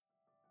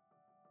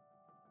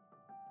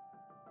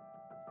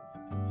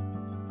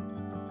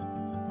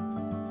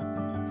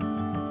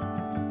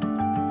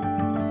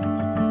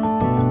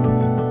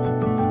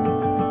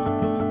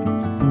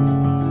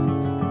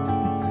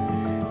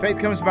Faith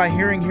comes by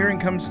hearing, hearing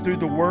comes through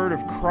the word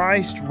of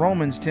Christ,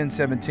 Romans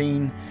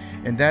 10:17,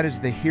 and that is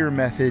the HEAR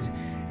method.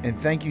 And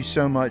thank you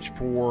so much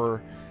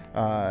for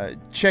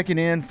checking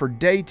in for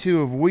day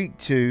 2 of week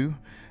 2.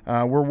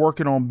 We're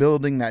working on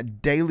building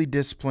that daily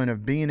discipline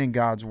of being in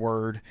God's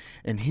Word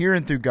and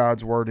hearing through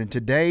God's Word. And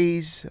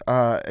today's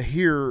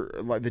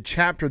the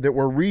chapter that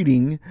we're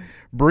reading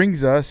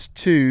brings us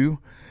to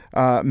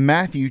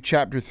Matthew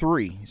chapter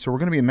 3. So we're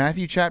going to be in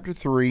Matthew chapter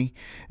 3,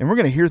 and we're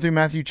going to hear through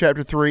Matthew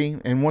chapter 3.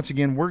 And once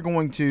again, we're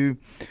going to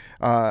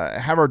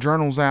have our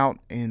journals out,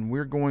 and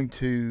we're going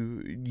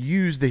to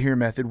use the HEAR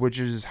method, which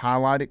is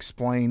highlight,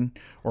 explain,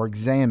 or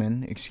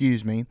examine.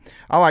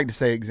 I like to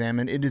say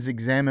examine. It is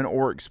examine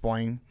or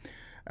explain,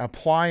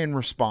 apply, and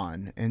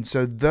respond. And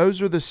so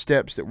those are the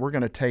steps that we're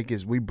going to take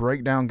as we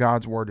break down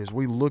God's Word, as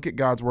we look at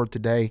God's Word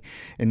today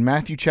in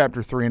Matthew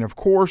chapter 3. And of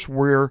course,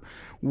 we're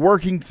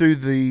working through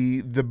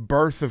the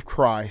birth of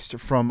Christ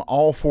from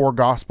all 4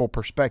 gospel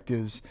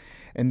perspectives.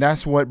 And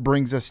that's what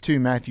brings us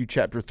to Matthew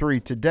chapter 3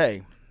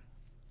 today.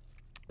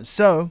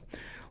 So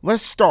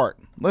let's start.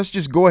 Let's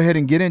just go ahead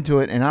and get into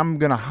it. And I'm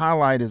going to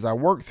highlight as I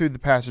work through the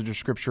passage of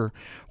Scripture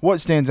what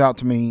stands out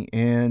to me.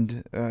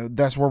 And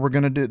that's what we're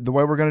going to do, the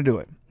way we're going to do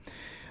it.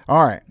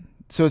 All right.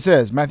 So it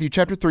says, Matthew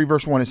chapter 3,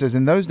 verse 1, it says,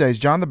 "In those days,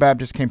 John the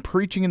Baptist came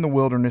preaching in the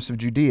wilderness of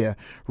Judea,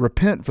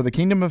 'Repent, for the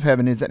kingdom of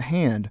heaven is at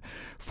hand.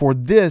 For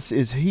this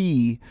is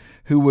he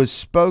who was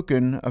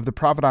spoken of the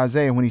prophet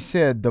Isaiah when he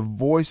said, the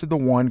voice of the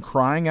one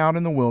crying out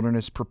in the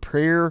wilderness,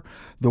 prepare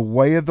the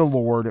way of the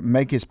Lord,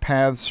 make his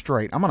paths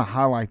straight.'" I'm going to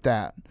highlight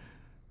that,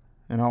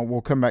 and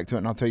we'll come back to it,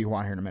 and I'll tell you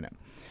why here in a minute.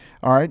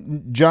 All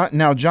right.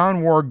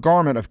 John wore a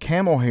garment of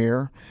camel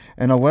hair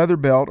and a leather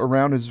belt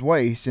around his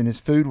waist, and his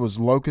food was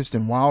locust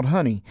and wild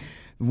honey.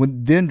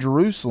 Then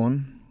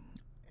Jerusalem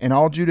and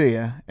all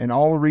Judea and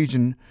all the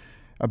region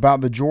about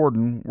the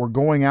Jordan were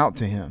going out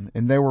to him,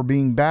 and they were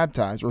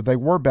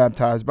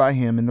baptized by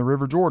him in the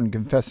river Jordan,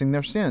 confessing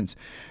their sins.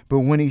 But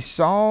when he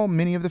saw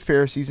many of the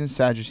Pharisees and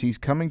Sadducees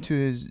coming to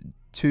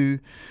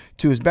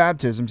his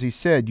baptisms, he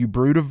said, "You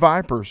brood of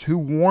vipers, who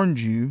warned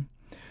you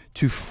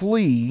to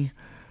flee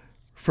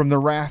from the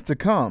wrath to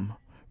come?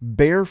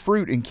 Bear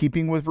fruit in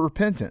keeping with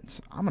repentance."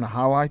 I'm going to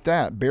highlight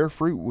that. Bear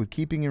fruit with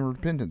keeping in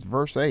repentance.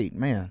 Verse 8,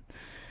 man.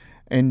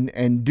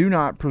 And do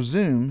not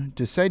presume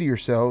to say to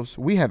yourselves,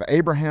 "We have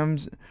Abraham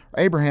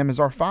as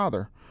our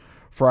father."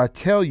 For I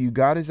tell you,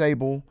 God is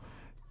able.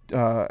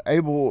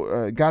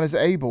 God is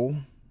able.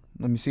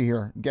 Let me see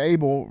here.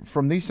 Able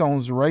from these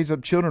stones to raise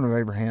up children of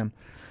Abraham.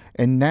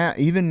 And now,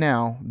 even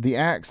now, the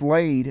axe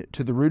laid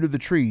to the root of the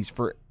trees.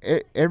 For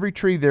every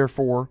tree,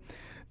 therefore,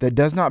 that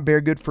does not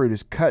bear good fruit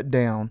is cut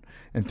down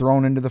and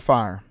thrown into the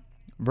fire.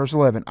 Verse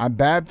 11, "I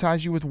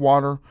baptize you with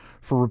water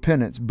for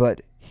repentance,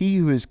 but he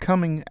who is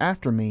coming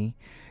after me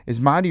is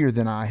mightier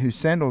than I, whose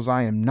sandals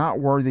I am not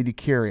worthy to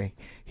carry.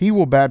 He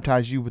will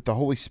baptize you with the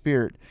Holy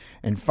Spirit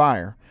and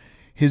fire.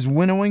 His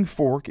winnowing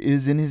fork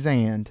is in his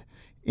hand,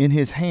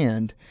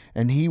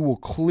 and he will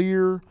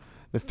clear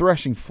the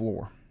threshing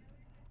floor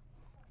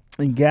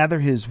and gather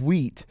his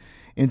wheat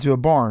into a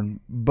barn,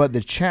 but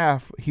the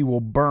chaff he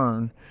will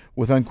burn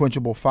with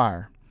unquenchable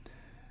fire."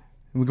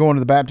 We go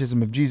into the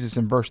baptism of Jesus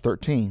in verse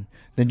 13.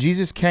 "Then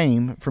Jesus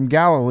came from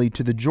Galilee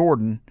to the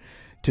Jordan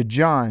to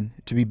John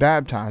to be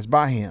baptized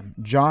by him.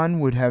 John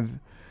would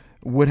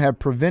have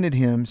prevented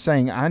him,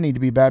 saying, 'I need to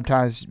be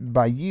baptized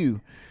by you.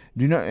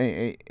 Do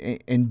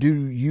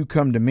you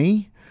come to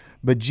me?'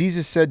 But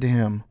Jesus said to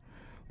him,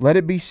 'Let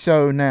it be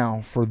so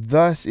now, for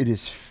thus it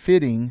is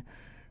fitting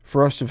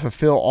for us to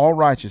fulfill all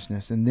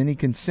righteousness.' And then he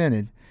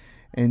consented.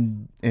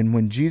 And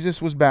when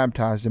Jesus was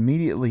baptized,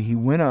 immediately he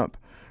went up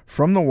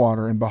from the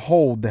water, and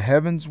behold, the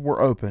heavens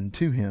were opened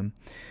to him,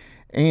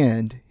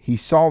 and he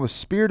saw the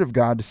Spirit of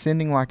God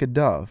descending like a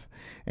dove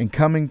and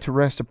coming to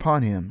rest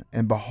upon him.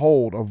 And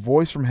behold, a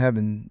voice from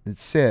heaven that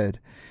said,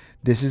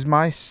 'This is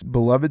my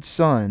beloved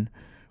Son,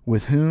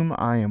 with whom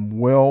I am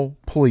well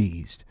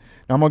pleased.'"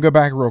 Now I'm going to go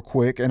back real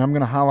quick, and I'm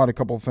going to highlight a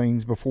couple of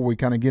things before we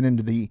kind of get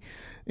into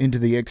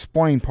the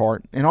explain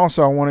part. And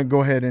also I want to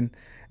go ahead and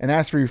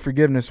ask for your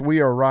forgiveness.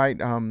 We are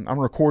right. I'm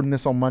recording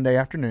this on Monday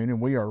afternoon, and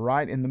we are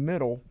right in the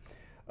middle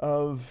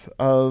of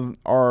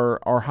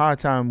our high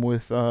time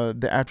with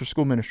the after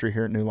school ministry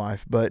here at New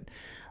Life. But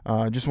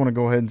just want to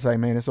go ahead and say,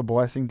 man, it's a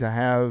blessing to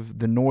have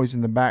the noise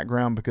in the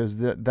background, because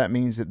that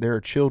means that there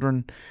are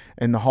children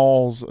in the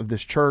halls of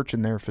this church,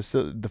 and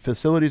the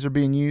facilities are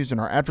being used,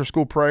 and our after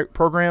school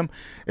program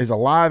is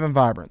alive and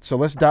vibrant. So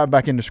let's dive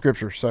back into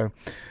Scripture. So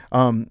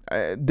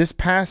this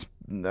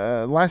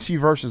last few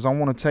verses, I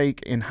want to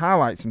take and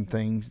highlight some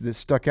things that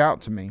stuck out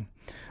to me.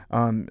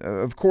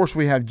 Of course,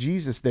 we have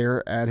Jesus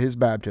there at his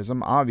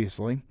baptism,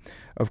 obviously.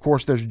 Of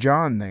course, there's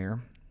John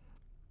there.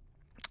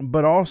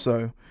 But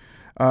also,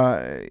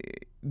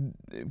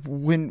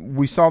 when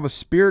we saw the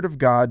Spirit of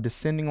God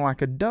descending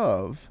like a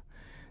dove,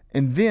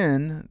 and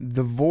then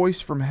the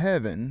voice from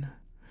heaven,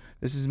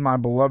 "This is my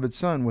beloved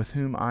Son, with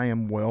whom I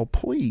am well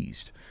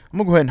pleased." I'm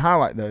going to go ahead and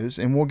highlight those,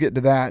 and we'll get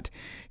to that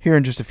here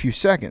in just a few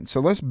seconds. So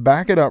let's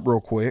back it up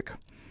real quick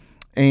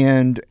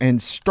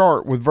and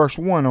start with verse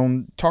 1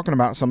 on talking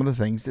about some of the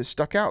things that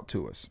stuck out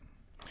to us.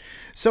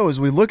 So as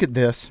we look at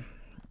this,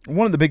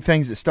 one of the big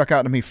things that stuck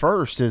out to me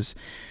first is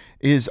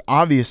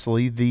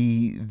obviously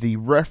the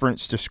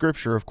reference to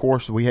Scripture. Of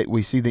course,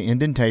 we see the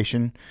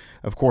indentation.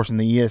 Of course, in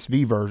the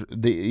ESV version,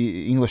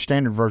 the English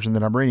Standard Version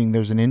that I'm reading,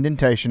 there's an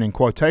indentation and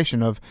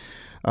quotation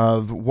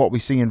of what we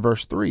see in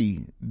verse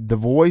 3. The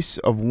voice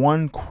of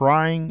one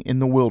crying in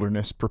the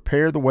wilderness,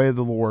 prepare the way of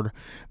the Lord,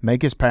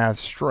 make his path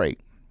straight.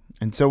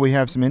 And so we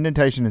have some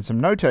indentation and some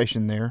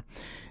notation there.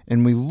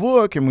 And we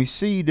look and we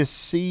see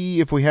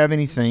if we have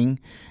anything.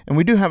 And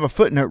we do have a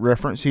footnote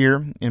reference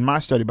here in my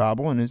study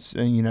Bible. And it's,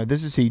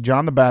 this is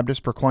John the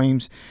Baptist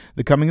proclaims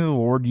the coming of the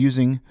Lord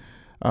using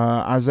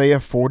Isaiah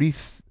 40,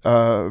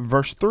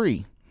 verse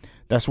 3.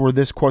 That's where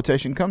this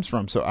quotation comes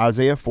from. So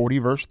Isaiah 40,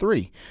 verse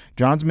 3.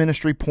 John's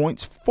ministry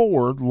points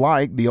forward,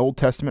 like the Old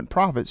Testament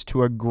prophets,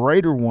 to a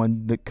greater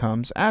one that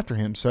comes after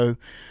him. So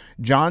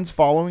John's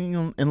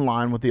following in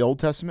line with the Old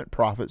Testament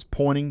prophets,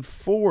 pointing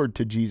forward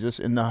to Jesus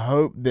in the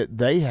hope that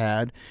they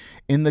had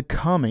in the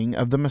coming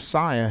of the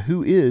Messiah,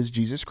 who is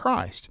Jesus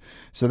Christ.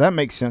 So that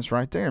makes sense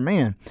right there.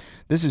 Man,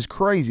 this is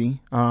crazy.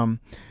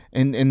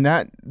 And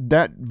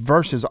that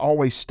verse has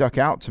always stuck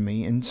out to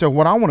me. And so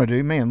what I want to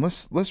do, man,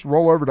 let's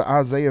roll over to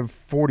Isaiah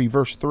 40,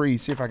 verse 3,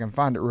 see if I can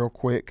find it real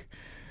quick.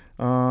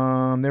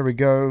 There we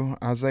go.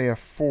 Isaiah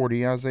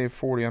 40.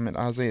 I'm at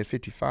Isaiah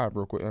 55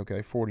 real quick.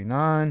 Okay,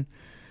 49.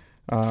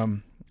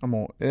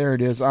 There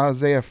it is.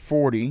 Isaiah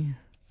 40,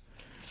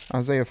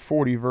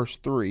 verse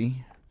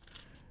 3.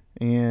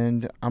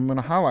 And I'm going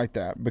to highlight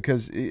that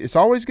because it's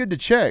always good to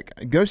check.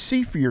 Go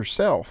see for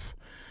yourself.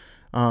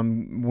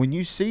 When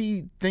you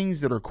see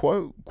things that are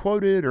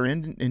quoted or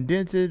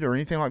indented or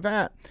anything like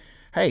that,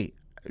 hey,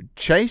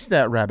 chase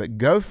that rabbit.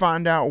 Go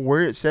find out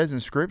where it says in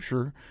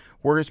Scripture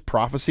where it's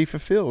prophecy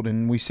fulfilled.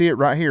 And we see it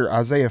right here,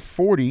 Isaiah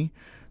 40,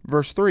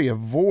 verse 3. A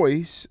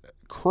voice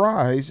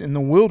cries in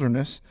the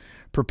wilderness,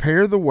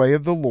 prepare the way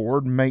of the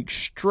Lord, make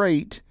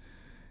straight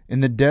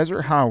in the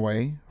desert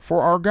highway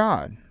for our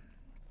God.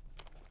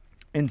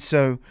 And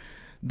so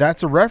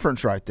that's a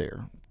reference right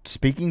there.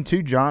 Speaking of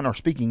John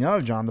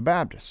the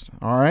Baptist.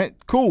 All right,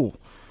 cool.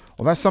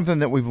 Well, that's something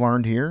that we've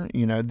learned here.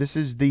 This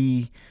is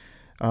the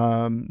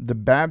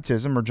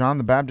baptism, or John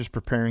the Baptist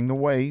preparing the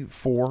way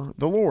for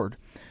the Lord.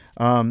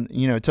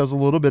 It tells a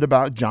little bit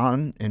about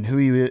John and who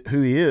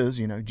he is.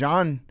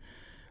 John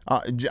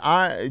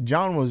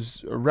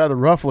was a rather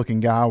rough looking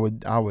guy.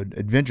 I would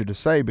adventure to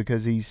say,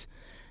 because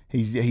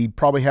he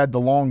probably had the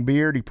long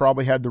beard, he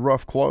probably had the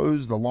rough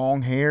clothes, the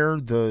long hair.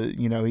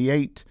 He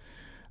ate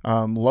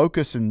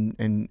locusts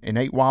and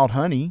ate wild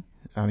honey.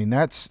 I mean,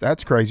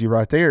 that's crazy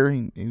right there.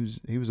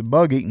 He was a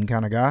bug eating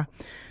kind of guy.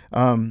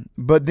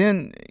 But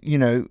then,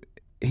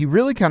 he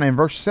really kind of, in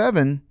verse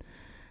 7,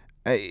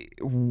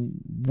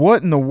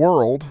 what in the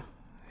world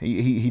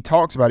he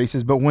talks about, he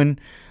says, but when,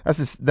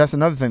 that's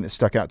another thing that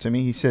stuck out to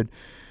me. He said,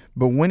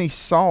 but when he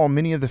saw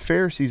many of the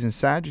Pharisees and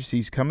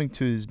Sadducees coming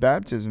to his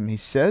baptism, he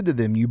said to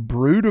them, you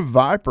brood of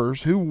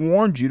vipers, who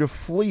warned you to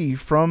flee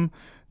from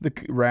the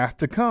wrath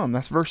to come?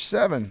 That's verse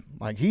 7.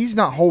 Like, he's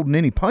not holding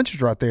any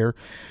punches right there.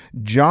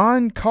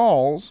 John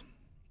calls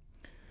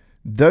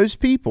those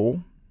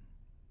people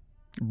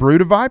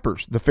brood of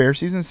vipers, the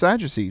Pharisees and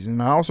Sadducees.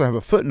 And I also have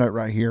a footnote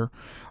right here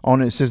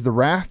on it. It says the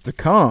wrath to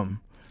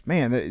come.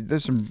 Man,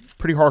 there's some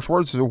pretty harsh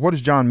words. So what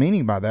is John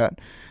meaning by that?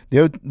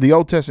 The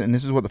Old Testament, and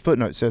this is what the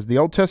footnote says, the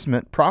Old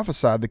Testament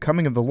prophesied the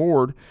coming of the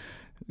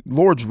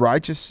Lord's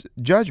righteous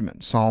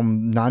judgment.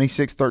 Psalm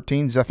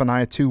 96:13,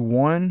 Zephaniah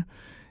 2:1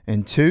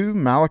 and 2,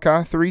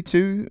 Malachi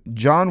 3:2.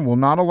 John will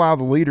not allow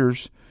the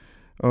leaders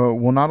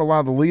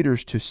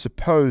to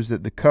suppose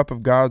that the cup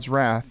of God's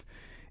wrath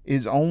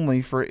is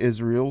only for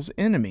Israel's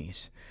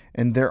enemies,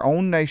 and their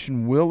own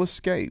nation will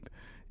escape.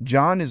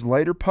 John is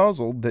later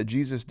puzzled that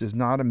Jesus does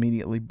not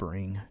immediately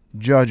bring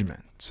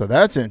judgment. So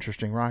that's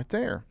interesting right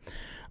there.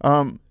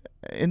 And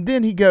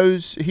then he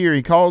goes here,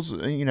 he calls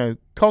them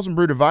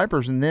brood of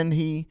vipers, and then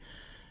he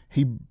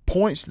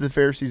points to the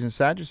Pharisees and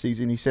Sadducees,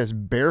 and he says,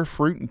 bear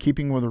fruit in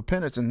keeping with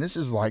repentance. And this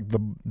is like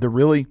the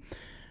really,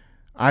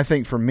 I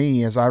think for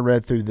me, as I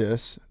read through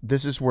this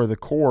is where the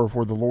core of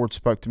where the Lord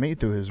spoke to me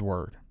through his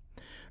word.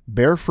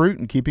 Bear fruit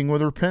in keeping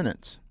with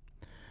repentance.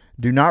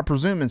 Do not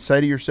presume and say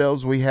to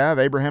yourselves, we have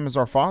Abraham as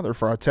our father,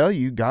 for I tell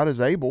you, God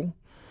is able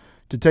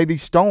to take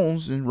these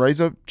stones and raise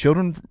up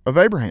children of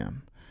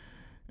Abraham.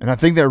 And I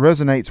think that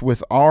resonates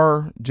with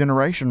our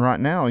generation right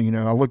now.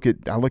 I look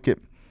at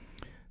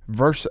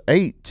verse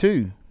 8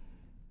 too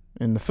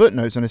in the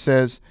footnotes, and it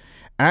says,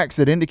 acts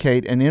that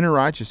indicate an inner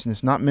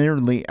righteousness, not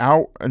merely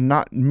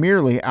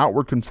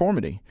outward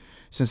conformity.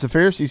 Since the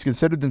Pharisees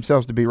considered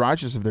themselves to be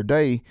righteous of their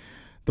day,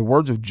 the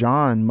words of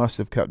John must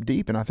have cut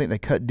deep, and I think they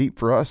cut deep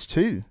for us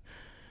too.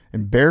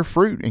 And bear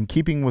fruit in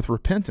keeping with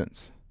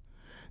repentance.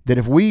 That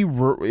if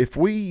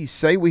we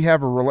say we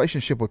have a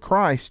relationship with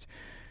Christ,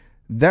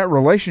 that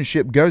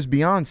relationship goes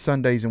beyond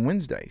Sundays and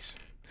Wednesdays.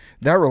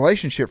 That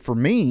relationship for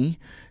me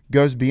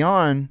goes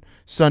beyond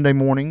Sunday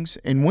mornings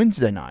and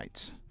Wednesday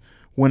nights.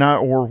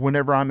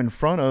 Whenever I'm in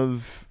front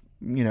of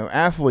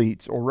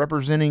athletes or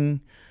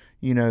representing,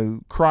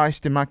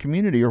 Christ in my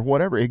community or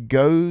whatever. It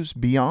goes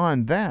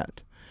beyond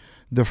that.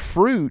 The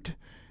fruit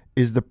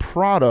is the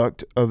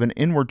product of an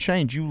inward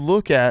change. You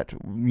look at,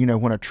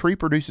 when a tree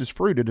produces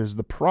fruit, it is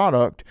the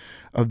product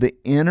of the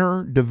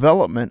inner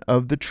development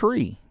of the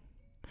tree.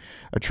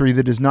 A tree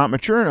that is not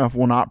mature enough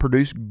will not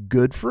produce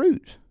good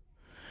fruit.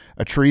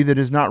 A tree that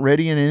is not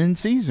ready and in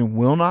season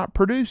will not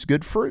produce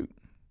good fruit.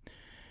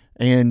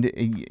 And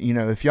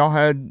if y'all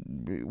had,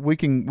 we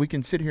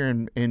can sit here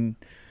and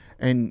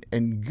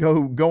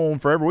go on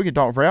forever. We could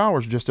talk for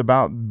hours just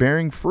about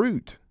bearing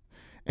fruit.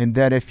 And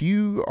that if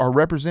you are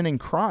representing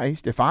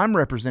Christ, if I'm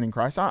representing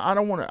Christ, I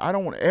don't want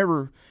to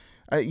ever,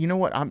 I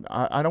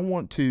don't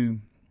want to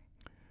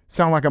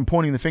sound like I'm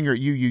pointing the finger at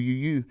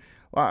you.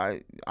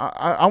 I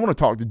want to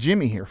talk to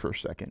Jimmy here for a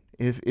second.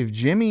 If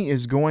Jimmy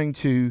is going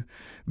to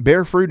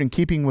bear fruit in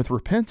keeping with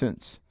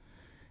repentance,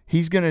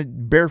 he's going to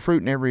bear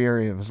fruit in every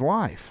area of his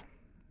life.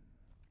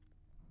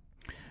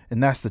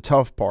 And that's the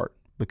tough part,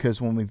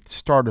 because when we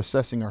start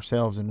assessing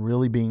ourselves and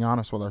really being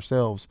honest with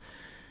ourselves,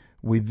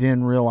 we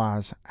then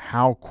realize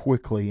how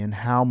quickly and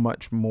how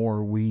much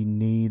more we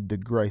need the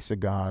grace of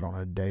God on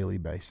a daily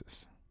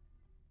basis.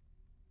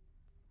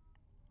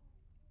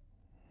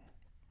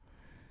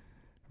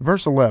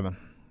 Verse 11,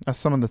 that's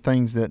some of the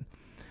things that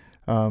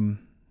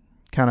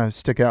kind of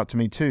stick out to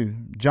me too.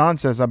 John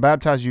says, I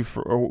baptize you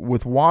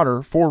with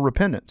water for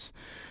repentance.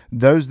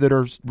 Those that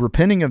are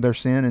repenting of their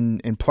sin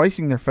and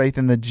placing their faith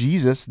in the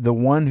Jesus, the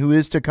one who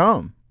is to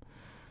come.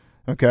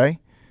 Okay?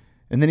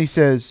 And then he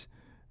says,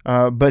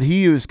 but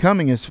he who is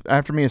coming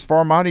after me is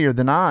far mightier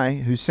than I,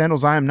 whose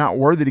sandals I am not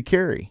worthy to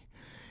carry.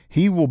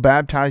 He will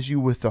baptize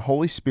you with the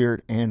Holy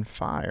Spirit and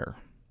fire.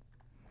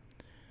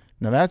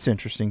 Now that's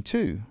interesting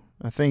too.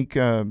 I think,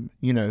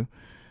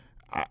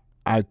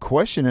 I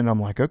question it. I'm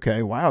like,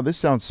 okay, wow, this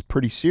sounds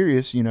pretty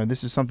serious.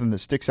 This is something that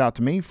sticks out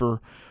to me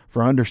for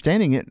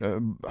understanding it.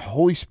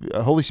 Holy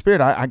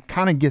Spirit, I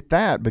kind of get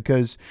that,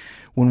 because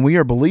when we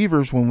are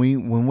believers, when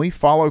we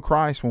follow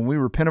Christ, when we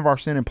repent of our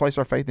sin and place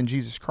our faith in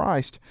Jesus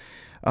Christ,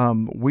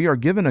 we are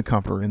given a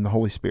comforter in the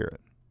Holy Spirit.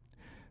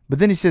 But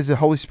then he says the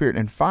Holy Spirit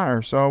and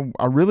fire. So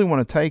I really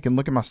want to take and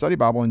look at my study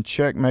Bible and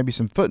check maybe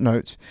some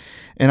footnotes.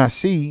 And I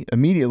see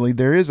immediately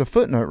there is a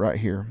footnote right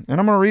here. And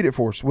I'm going to read it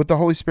for us. With the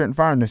Holy Spirit and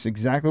fire. And that's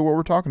exactly what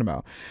we're talking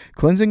about.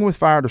 Cleansing with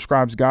fire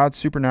describes God's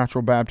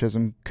supernatural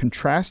baptism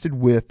contrasted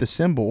with the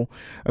symbol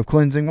of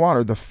cleansing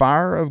water. The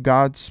fire of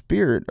God's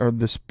Spirit, or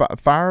the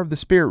fire of the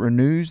Spirit,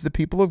 renews the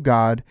people of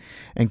God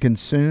and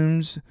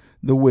consumes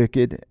the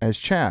wicked as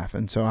chaff.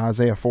 And so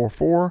Isaiah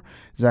 4:4,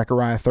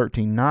 Zechariah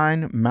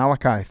 13:9,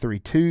 Malachi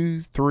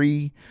 3:2,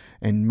 3,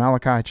 and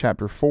Malachi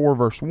chapter 4,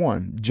 verse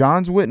 1.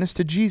 John's witness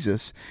to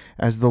Jesus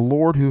as the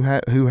Lord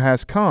who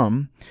has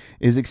come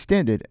is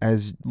extended.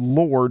 As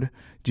Lord,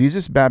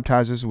 Jesus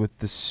baptizes with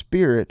the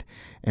Spirit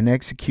and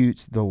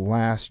executes the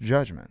last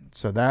judgment.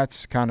 So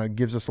that's kind of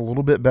gives us a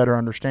little bit better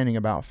understanding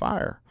about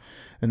fire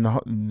and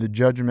the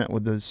judgment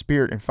with the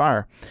Spirit and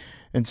fire.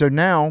 And so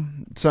now,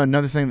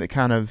 another thing that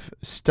kind of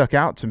stuck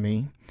out to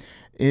me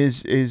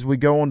is we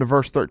go on to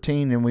verse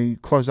 13 and we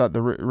close out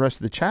the rest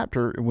of the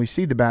chapter and we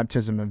see the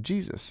baptism of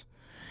Jesus.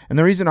 And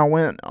the reason I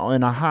went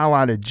and I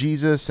highlighted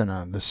Jesus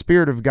and the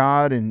Spirit of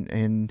God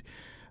and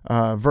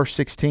verse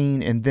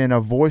 16, and then a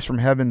voice from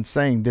heaven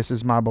saying, "This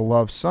is my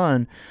beloved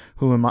Son,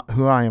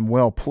 who I am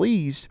well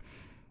pleased."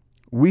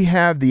 We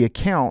have the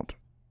account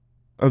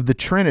of the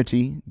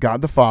Trinity,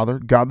 God the Father,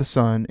 God the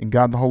Son, and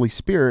God the Holy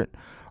Spirit,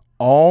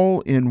 all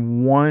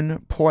in one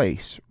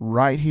place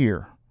right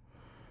here.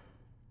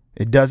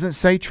 It doesn't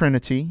say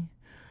Trinity.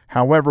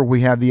 However,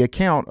 we have the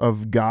account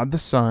of God the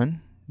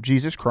Son,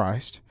 Jesus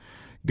Christ,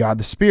 God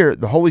the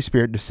Spirit, the Holy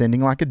Spirit descending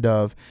like a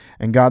dove,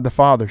 and God the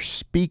Father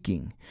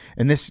speaking.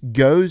 And this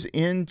goes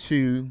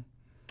into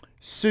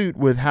suit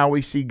with how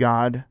we see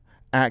God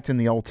act in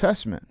the Old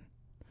Testament.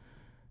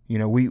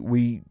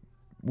 We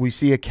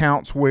see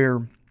accounts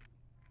where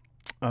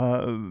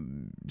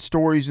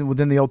stories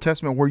within the Old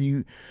Testament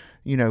where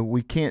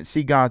we can't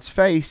see God's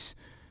face,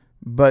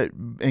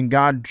 and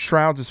God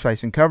shrouds his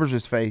face and covers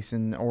his face,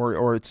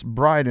 or it's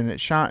bright and it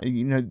shines.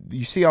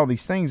 You see all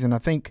these things, and I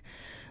think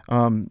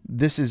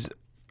this is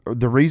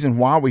the reason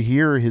why we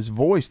hear his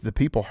voice. The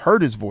people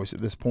heard his voice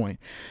at this point.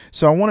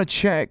 So I want to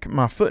check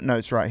my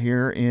footnotes right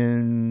here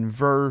in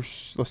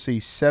verse,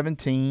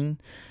 17,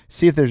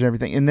 see if there's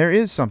everything. And there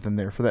is something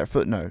there for that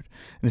footnote.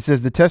 And it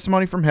says, the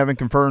testimony from heaven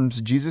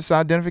confirms Jesus'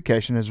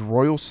 identification as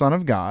royal Son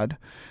of God,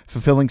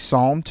 fulfilling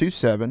Psalm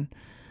 2:7,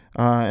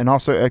 and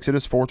also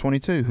Exodus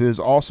 4:22, who is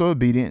also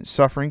obedient,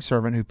 suffering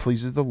servant who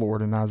pleases the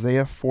Lord, in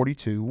Isaiah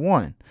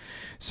 42:1.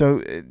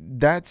 So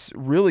that's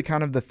really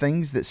kind of the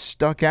things that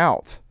stuck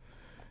out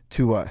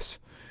to us.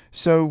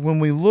 So when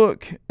we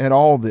look at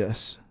all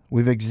this,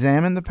 we've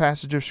examined the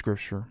passage of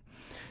Scripture,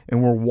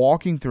 and we're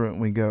walking through it,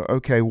 and we go,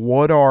 okay,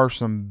 what are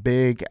some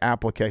big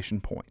application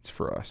points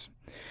for us?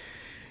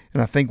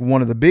 And I think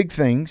one of the big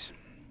things,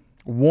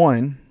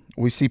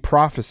 we see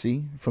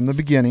prophecy from the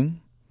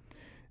beginning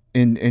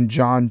in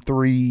John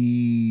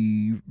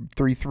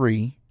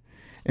 3:3,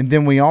 And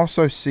then we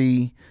also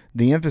see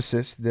the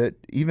emphasis that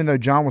even though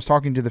John was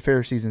talking to the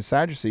Pharisees and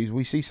Sadducees,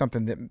 we see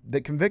something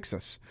that convicts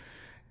us.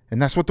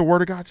 And that's what the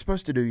Word of God's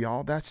supposed to do,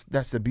 y'all. That's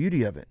the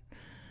beauty of it.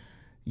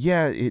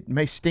 Yeah, it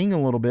may sting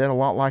a little bit, a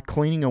lot like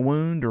cleaning a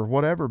wound or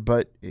whatever,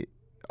 but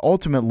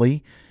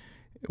ultimately,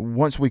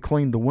 once we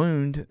clean the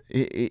wound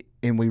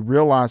and we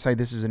realize, hey,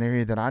 this is an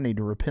area that I need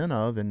to repent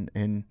of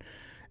and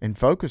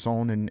focus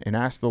on and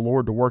ask the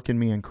Lord to work in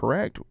me and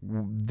correct,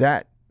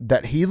 that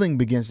healing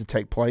begins to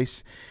take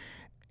place.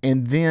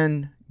 And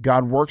then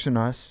God works in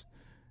us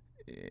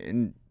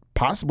and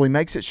possibly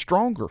makes it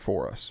stronger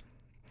for us.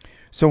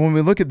 So when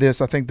we look at this,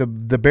 I think the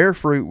bear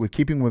fruit with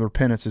keeping with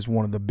repentance is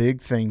one of the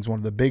big things, one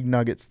of the big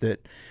nuggets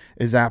that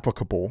is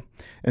applicable.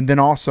 And then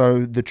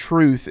also the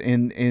truth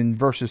in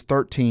verses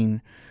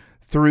 13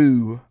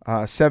 through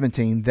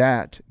 17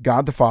 that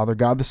God the Father,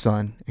 God the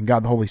Son, and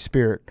God the Holy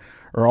Spirit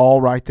are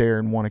all right there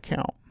in one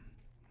account.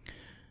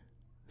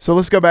 So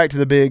let's go back to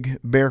the big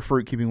bear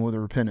fruit keeping with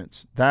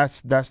repentance.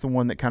 That's the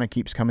one that kind of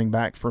keeps coming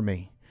back for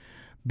me.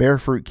 Bear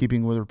fruit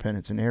keeping with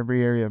repentance in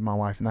every area of my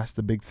life, and that's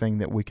the big thing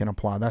that we can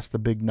apply. That's the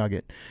big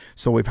nugget.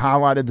 So we've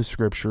highlighted the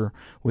Scripture,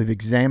 we've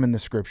examined the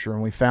Scripture,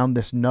 and we found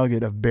this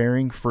nugget of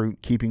bearing fruit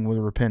keeping with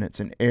repentance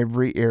in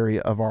every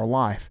area of our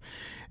life.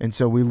 And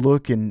so we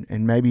look and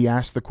maybe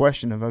ask the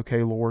question of,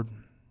 okay, Lord,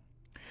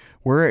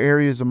 where are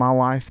areas of my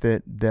life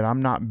that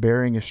I'm not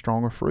bearing as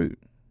strong a fruit?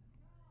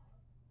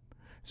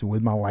 Is it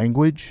with my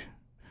language?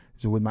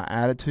 Is it with my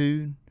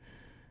attitude?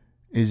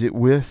 Is it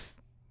with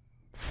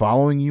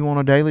following you on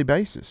a daily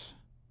basis?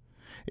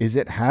 Is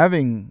it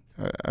having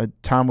a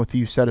time with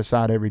you set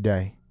aside every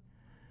day?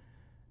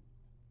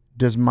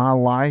 Does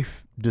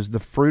the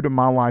fruit of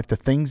my life, the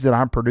things that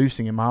I'm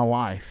producing in my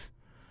life,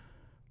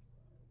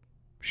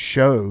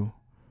 show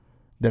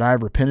that I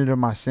have repented of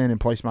my sin and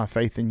placed my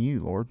faith in you,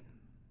 Lord?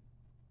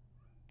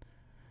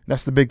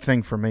 That's the big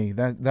thing for me.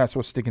 That's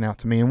what's sticking out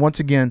to me. And once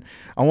again,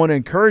 I want to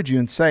encourage you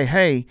and say,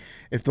 hey,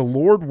 if the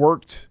Lord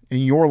worked in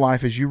your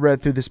life as you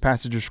read through this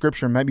passage of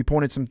Scripture and maybe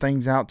pointed some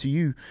things out to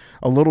you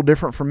a little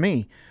different from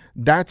me,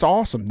 that's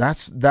awesome.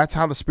 That's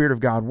how the Spirit of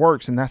God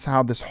works, and that's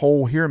how this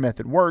whole HEAR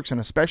method works. And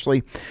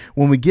especially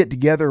when we get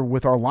together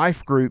with our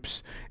life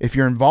groups, if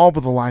you're involved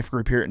with a life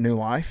group here at New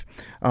Life,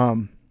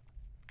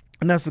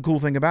 and that's the cool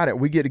thing about it.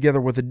 We get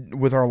together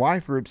with our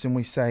life groups and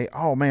we say,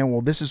 oh man,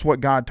 well, this is what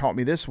God taught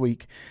me this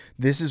week.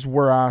 This is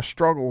where I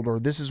struggled,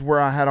 or this is where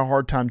I had a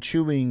hard time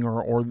chewing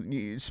or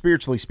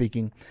spiritually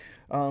speaking.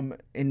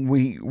 And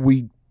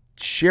we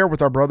share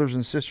with our brothers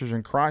and sisters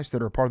in Christ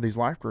that are part of these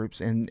life groups,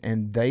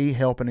 and they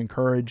help and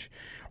encourage,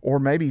 or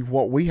maybe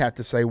what we have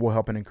to say will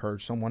help and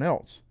encourage someone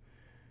else.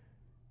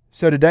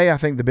 So today, I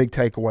think the big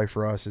takeaway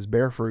for us is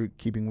bear fruit,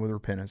 keeping with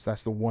repentance.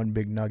 That's the one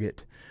big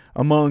nugget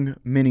among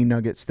many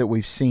nuggets that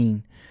we've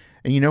seen.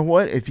 And you know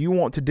what? If you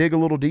want to dig a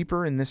little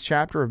deeper in this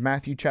chapter of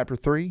Matthew chapter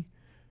 3,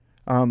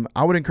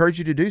 I would encourage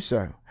you to do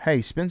so.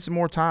 Hey, spend some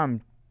more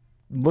time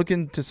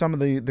looking to some of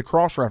the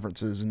cross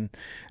references and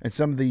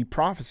some of the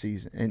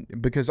prophecies, and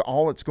because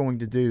all it's going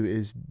to do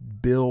is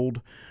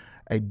build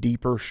a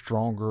deeper,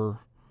 stronger,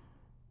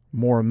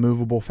 more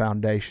immovable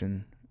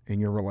foundation in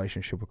your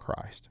relationship with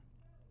Christ.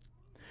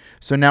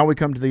 So now we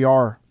come to the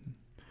R,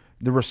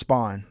 the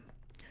respond.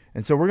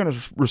 And so we're going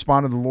to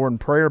respond to the Lord in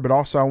prayer, but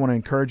also I want to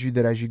encourage you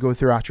that as you go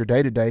throughout your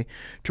day today,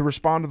 to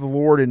respond to the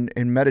Lord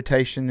in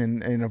meditation.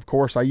 And of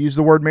course, I use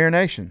the word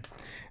marination.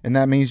 And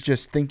that means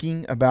just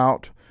thinking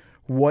about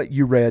what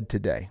you read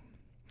today.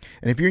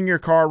 And if you're in your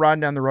car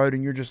riding down the road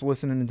and you're just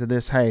listening to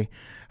this, hey,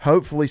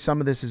 hopefully some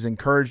of this has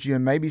encouraged you,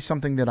 and maybe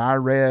something that I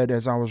read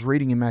as I was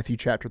reading in Matthew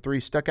chapter 3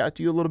 stuck out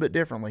to you a little bit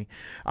differently.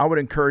 I would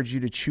encourage you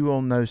to chew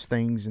on those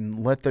things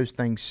and let those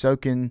things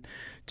soak in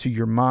to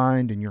your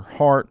mind and your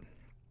heart.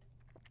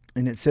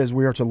 And it says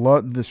we are to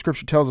love, the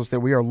Scripture tells us that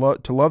we are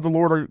to love the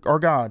Lord our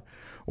God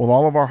with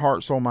all of our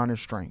heart, soul, mind, and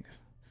strength.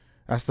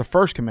 That's the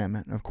first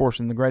commandment. Of course,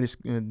 and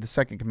the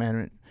second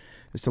commandment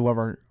is to love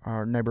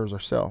our neighbor as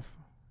ourselves.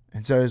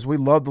 And so as we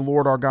love the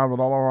Lord our God with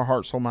all of our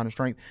heart, soul, mind, and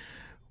strength,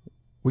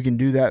 we can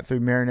do that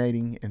through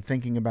marinating and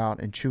thinking about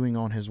and chewing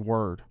on His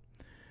Word.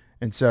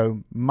 And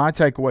so my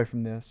takeaway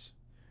from this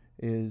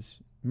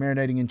is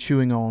marinating and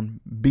chewing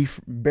on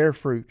bear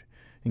fruit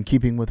in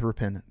keeping with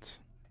repentance.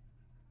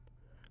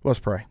 Let's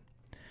pray.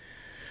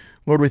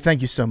 Lord, we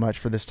thank you so much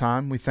for this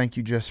time. We thank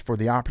you just for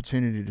the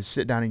opportunity to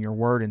sit down in your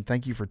Word, and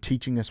thank you for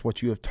teaching us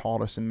what you have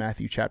taught us in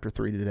Matthew chapter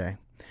 3 today.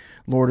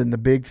 Lord, and the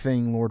big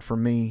thing, Lord, for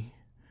me,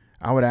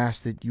 I would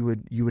ask that you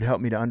would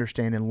help me to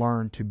understand and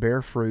learn to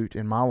bear fruit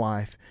in my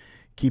life,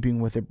 keeping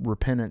with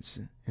repentance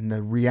and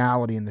the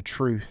reality and the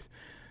truth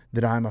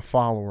that I am a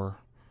follower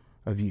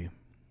of you.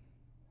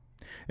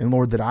 And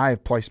Lord, that I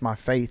have placed my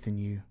faith in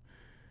you,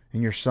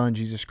 in your Son,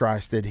 Jesus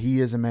Christ, that He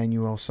is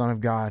Emmanuel, Son of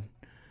God,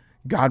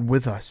 God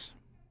with us.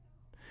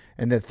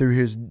 And that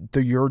through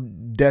your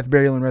death,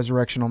 burial, and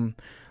resurrection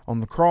on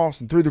the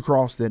cross and through the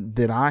cross,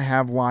 that I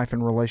have life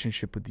and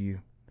relationship with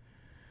you.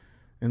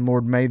 And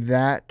Lord, may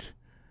that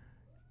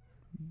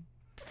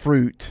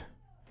fruit,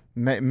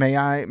 may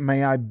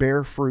I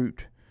bear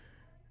fruit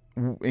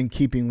in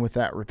keeping with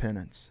that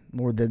repentance.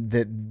 Lord,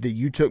 that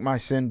you took my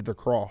sin to the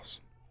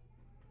cross.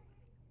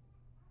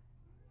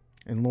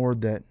 And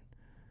Lord, that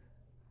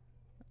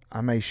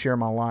I may share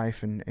my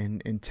life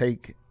and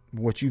take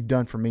what you've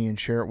done for me and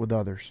share it with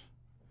others.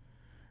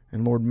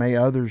 And Lord, may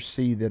others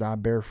see that I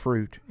bear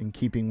fruit in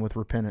keeping with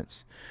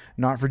repentance,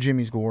 not for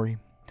Jimmy's glory,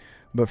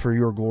 but for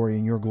your glory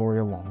and your glory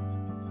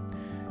alone.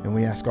 And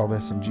we ask all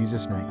this in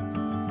Jesus' name.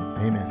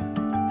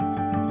 Amen.